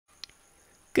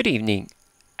Good evening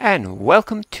and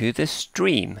welcome to the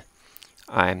stream.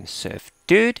 I'm Surf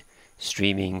Dude,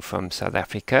 streaming from South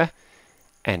Africa,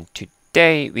 and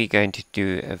today we're going to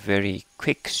do a very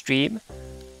quick stream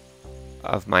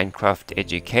of Minecraft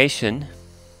education.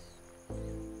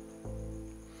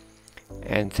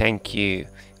 And thank you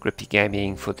Grippy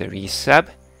Gaming for the resub.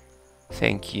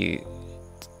 Thank you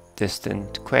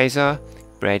Distant Quasar,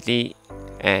 Bradley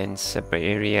and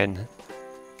Siberian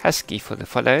Husky for the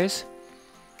follows.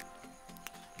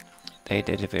 They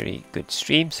did a very good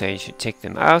stream, so you should check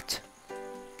them out.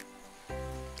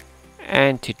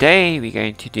 And today we've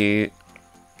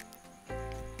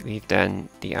done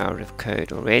the hour of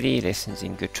code already, lessons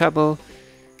in good trouble.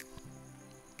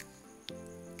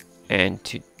 And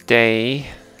today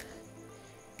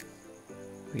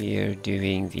we are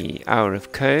doing the hour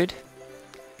of code,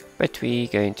 but we're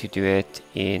going to do it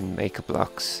in Maker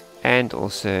Blocks and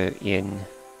also in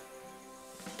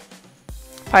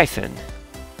Python.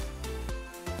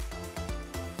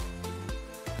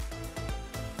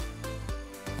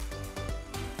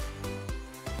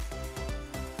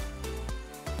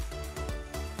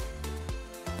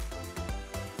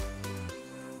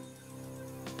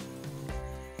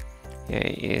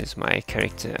 Here is my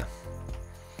character.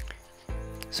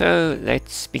 So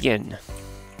let's begin.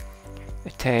 A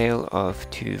tale of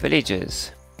two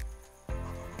villages.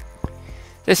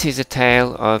 This is a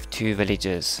tale of two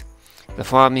villages. The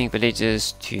farming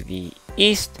villages to the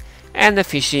east and the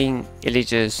fishing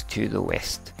villages to the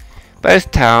west.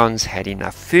 Both towns had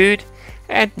enough food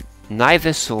and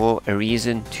neither saw a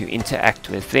reason to interact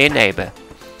with their neighbor.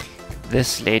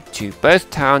 This led to both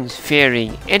towns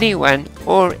fearing anyone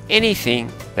or anything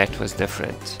that was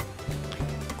different.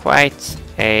 Quite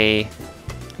a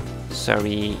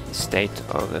sorry state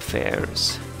of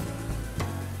affairs.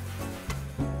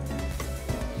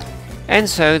 And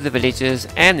so the villagers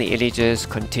and the villagers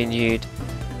continued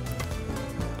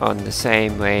on the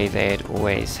same way they had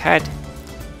always had,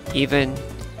 even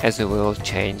as the world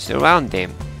changed around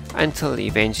them, until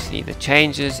eventually the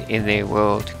changes in their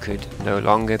world could no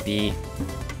longer be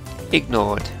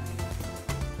ignored.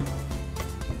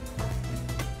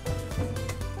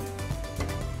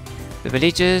 The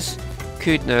villagers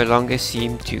could no longer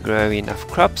seem to grow enough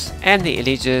crops, and the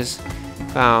villagers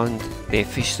found their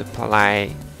fish supply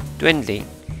dwindling.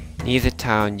 Neither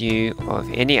town knew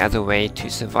of any other way to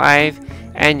survive,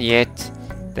 and yet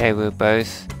they were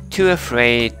both too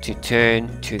afraid to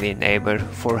turn to their neighbor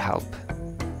for help.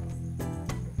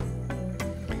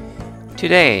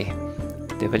 Today,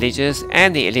 the villagers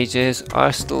and the villagers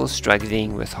are still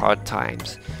struggling with hard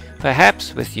times.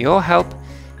 Perhaps with your help,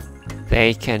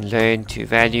 they can learn to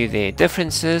value their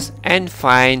differences and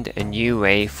find a new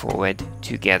way forward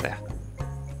together.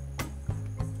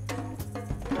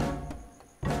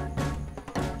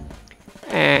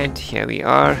 And here we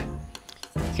are.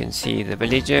 You can see the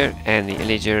villager and the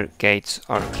villager gates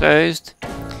are closed.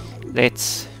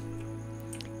 Let's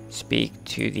speak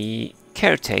to the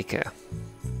caretaker.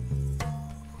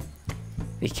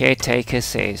 The caretaker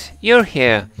says, "You're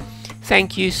here.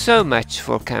 Thank you so much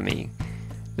for coming.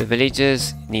 The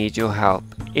villagers need your help.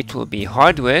 It will be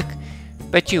hard work,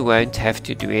 but you won't have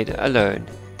to do it alone.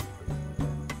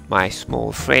 My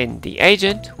small friend, the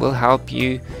agent, will help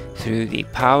you through the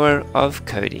power of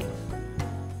coding."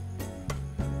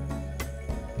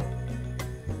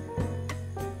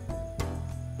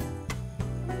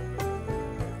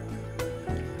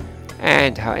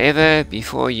 And however,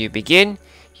 before you begin,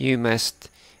 you must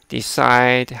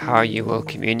decide how you will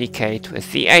communicate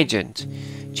with the agent.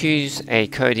 Choose a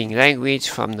coding language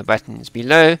from the buttons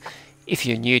below. If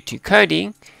you're new to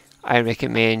coding, I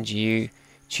recommend you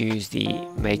choose the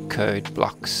Make Code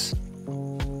blocks.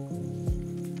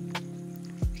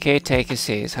 The caretaker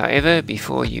says, however,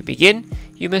 before you begin,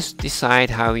 you must decide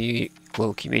how you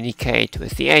will communicate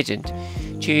with the agent.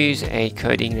 Choose a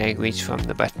coding language from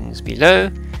the buttons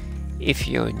below. If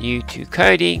you're new to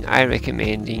coding, I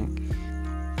recommend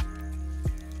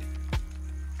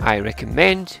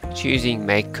choosing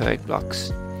Make Code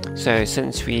blocks. So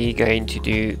since we're going to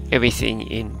do everything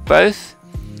in both,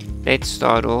 let's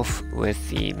start off with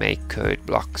the Make Code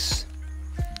blocks.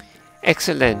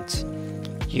 Excellent.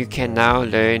 You can now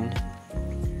learn.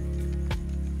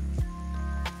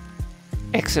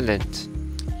 Excellent.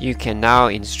 You can now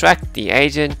instruct the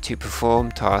agent to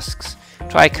perform tasks.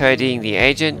 Try coding the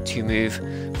agent to move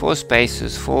 4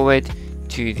 spaces forward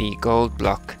to the gold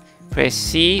block. Press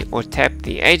C or tap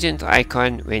the agent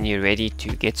icon when you're ready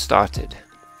to get started.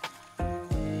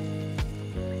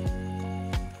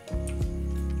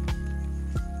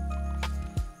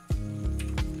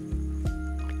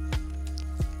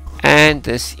 And and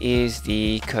this is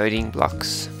the coding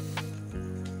blocks.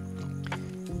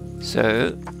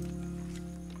 So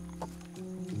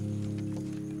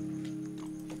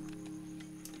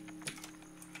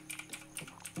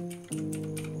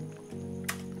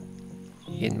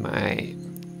in my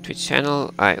Twitch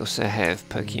channel I also have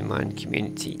Pokemon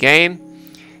community game,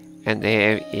 and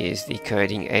there is the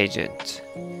coding agent.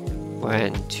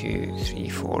 1, 2, 3,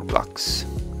 4 blocks.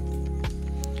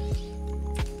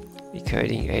 The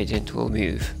coding agent will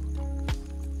move.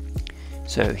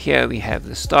 So here we have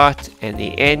the start and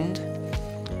the end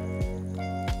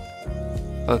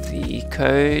of the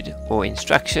code or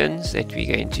instructions that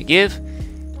we're going to give,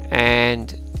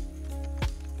 and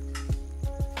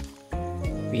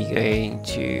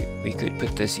we could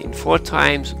put this in 4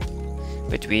 times,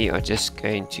 but we are just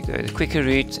going to go the quicker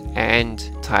route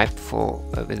and type 4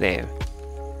 over there.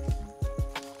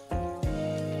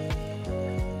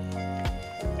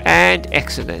 And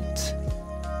excellent.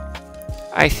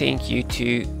 I think you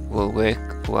two will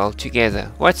work well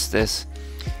together. What's this?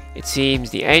 It seems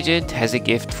the agent has a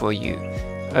gift for you.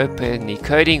 Open the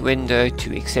coding window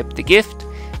to accept the gift,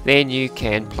 then you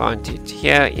can plant it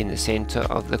here in the center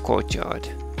of the courtyard.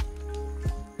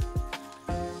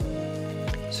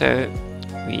 So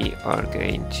we are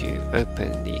going to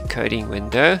open the coding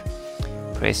window,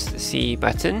 press the C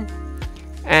button,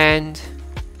 and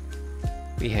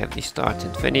we have the start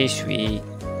and finish. We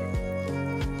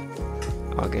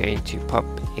are going to pop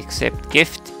accept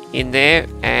gift in there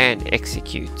and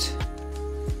execute.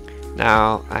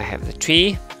 Now I have the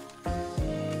tree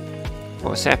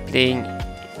or sapling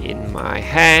in my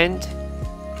hand,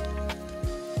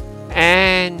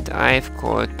 and I've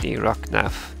caught the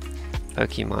Rocknuff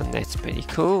Pokemon. That's pretty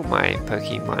cool. My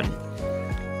Pokemon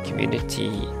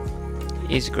community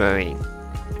is growing.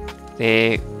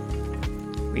 There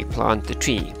we plant the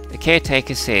tree. The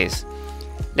caretaker says,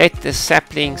 "Let this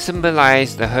sapling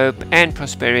symbolize the hope and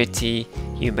prosperity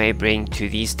you may bring to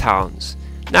these towns.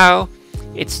 Now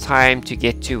it's time to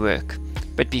get to work.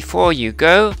 But before you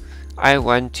go, I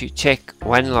want to check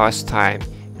one last time.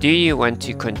 Do you want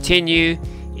to continue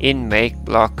in Make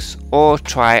Blocks or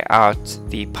try out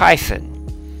the Python?"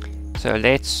 So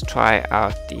let's try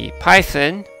out the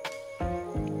Python.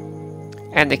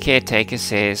 And the caretaker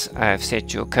says, "I have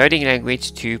set your coding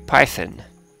language to Python."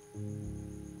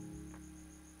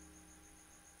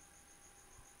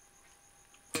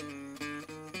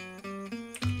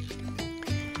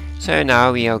 So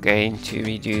now we are going to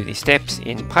redo the steps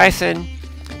in Python.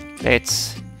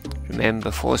 Let's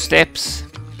remember 4 steps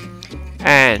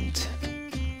and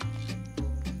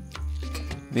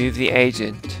move the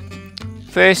agent.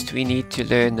 First we need to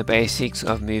learn the basics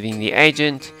of moving the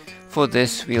agent. For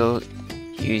this we'll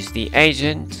use the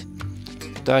agent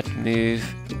dot move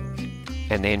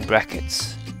and then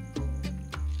brackets.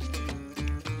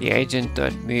 The agent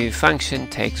dot move function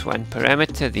takes one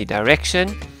parameter, the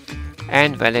direction,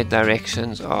 and valid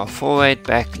directions are forward,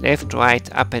 back, left, right,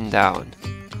 up and down.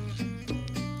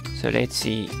 So let's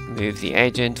see, move the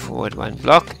agent forward 1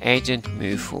 block, agent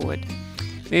move forward.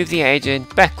 Move the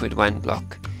agent backward 1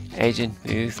 block, agent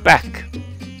move back.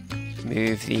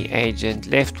 Move the agent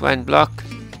left 1 block,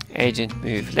 agent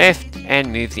move left,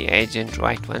 and move the agent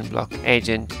right 1 block,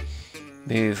 agent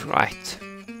move right.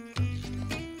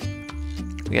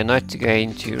 We are not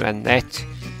going to run that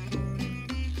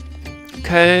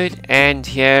code, and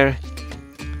here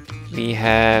we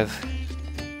have,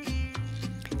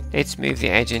 let's move the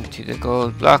agent to the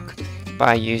gold block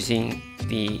by using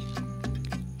the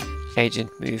agent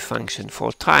move function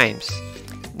 4 times.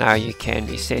 Now you can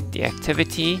reset the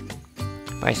activity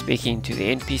by speaking to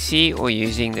the NPC or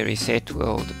using the reset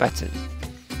world button.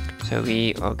 So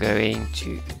we are going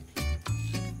to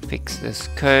fix this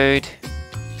code.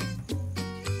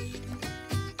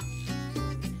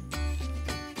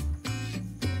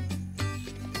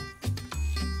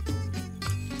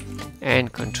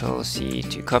 And Control C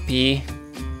to copy.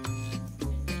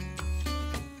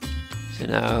 So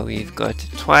now we've got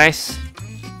it twice,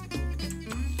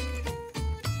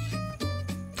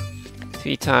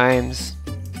 3 times,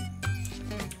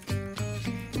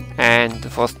 and the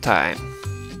 4th time.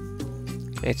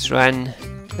 Let's run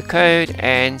the code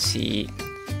and see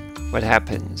what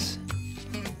happens.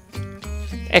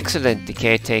 Excellent, the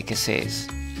caretaker says.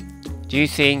 Do you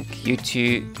think you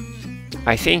two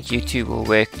I think you two will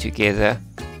work together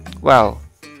well.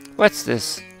 What's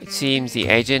this? It seems the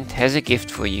agent has a gift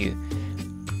for you.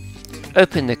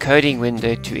 Open the coding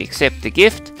window to accept the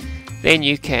gift, then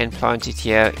you can plant it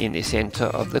here in the center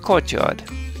of the courtyard.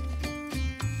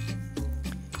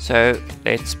 So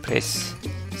let's press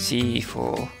C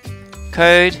for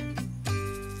code,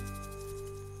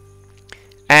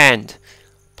 and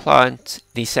plant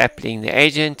the sapling. The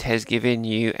agent has given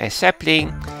you a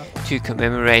sapling to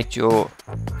commemorate your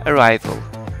arrival.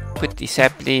 Put the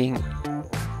sapling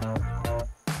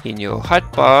in your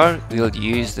hotbar. We'll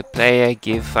use the player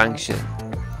give function.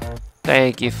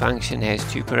 Player give function has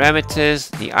two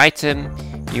parameters: the item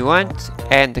you want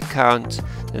and the count,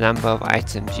 the number of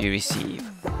items you receive.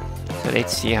 So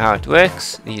let's see how it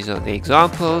works. These are the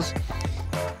examples.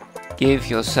 Give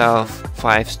yourself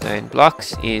 5 stone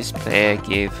blocks is player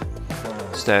give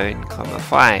stone,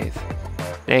 5.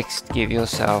 Next, give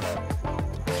yourself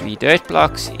 3 dirt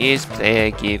blocks is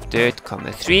player give dirt,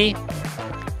 3.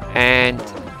 And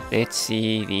let's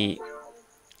see the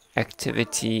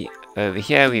activity over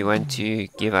here. We want to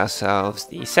give ourselves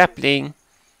the sapling,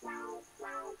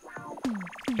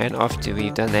 and after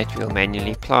we've done that, we'll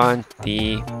manually plant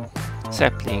the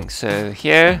sapling. So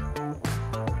here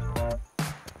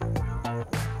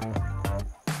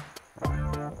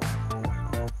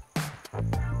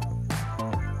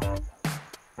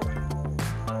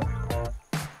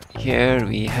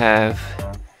we have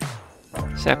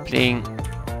sapling,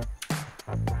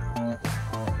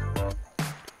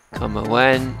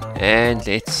 1, and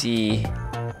let's see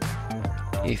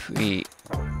if we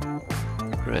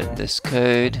run this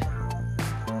code.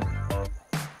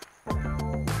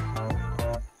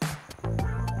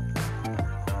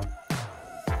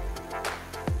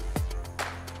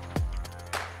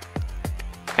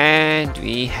 And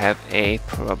we have a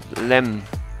problem.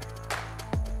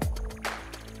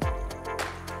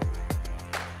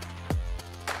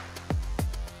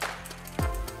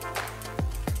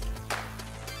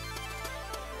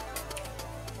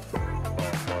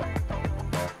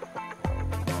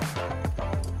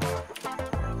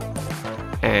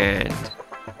 And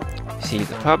see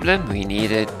the problem, we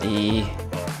needed the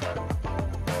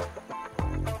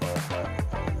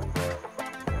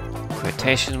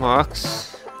quotation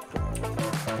marks,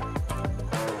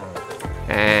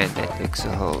 and that looks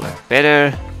a whole lot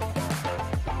better.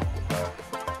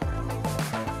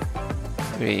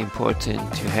 Very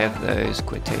important to have those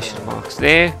quotation marks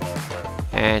there.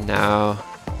 And now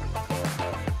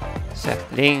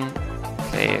sapling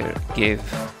player give,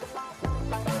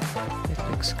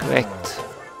 looks correct.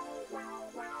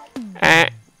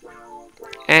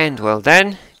 And well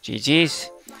done, GG's.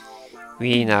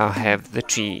 We now have the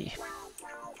tree.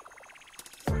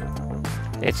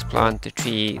 Let's plant the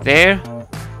tree there.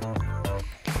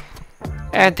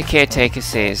 And the caretaker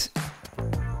says,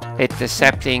 let the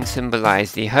sapling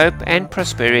symbolize the hope and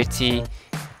prosperity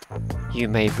you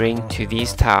may bring to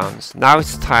these towns. Now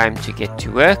it's time to get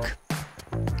to work.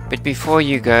 But before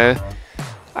you go,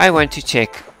 I want to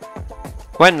check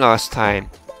one last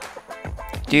time.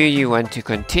 Do you want to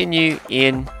continue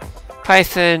in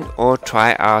Python or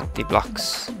try out the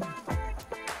blocks?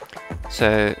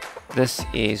 So this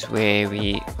is where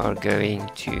we are going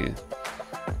to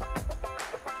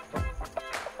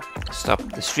stop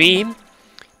the stream,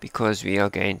 because we are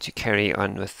going to carry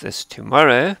on with this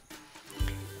tomorrow.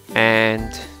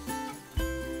 And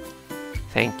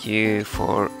thank you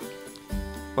for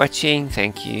watching,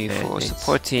 thank you for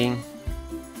supporting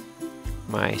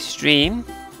my stream.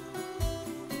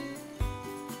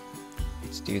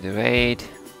 Let's do the raid.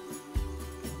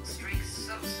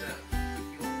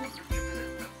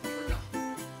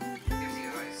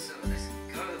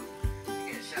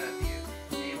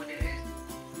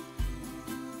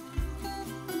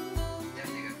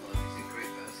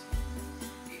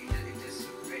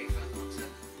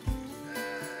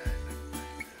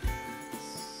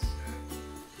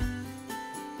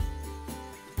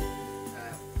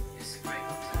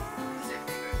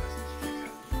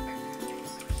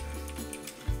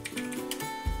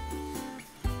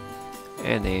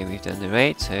 And there we've done the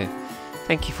raid, so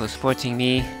thank you for supporting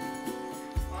me.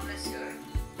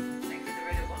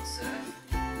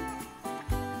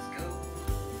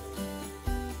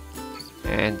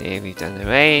 And there we've done the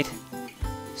raid.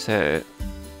 So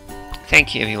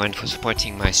thank you everyone for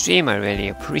supporting my stream, I really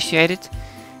appreciate it.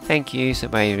 Thank you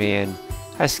Sabayrian,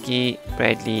 Husky,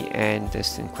 Bradley and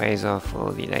Distant Quasar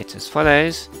for the latest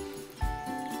follows.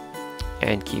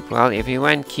 And keep well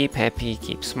everyone, keep happy,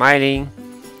 keep smiling,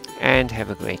 and have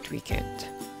a great weekend.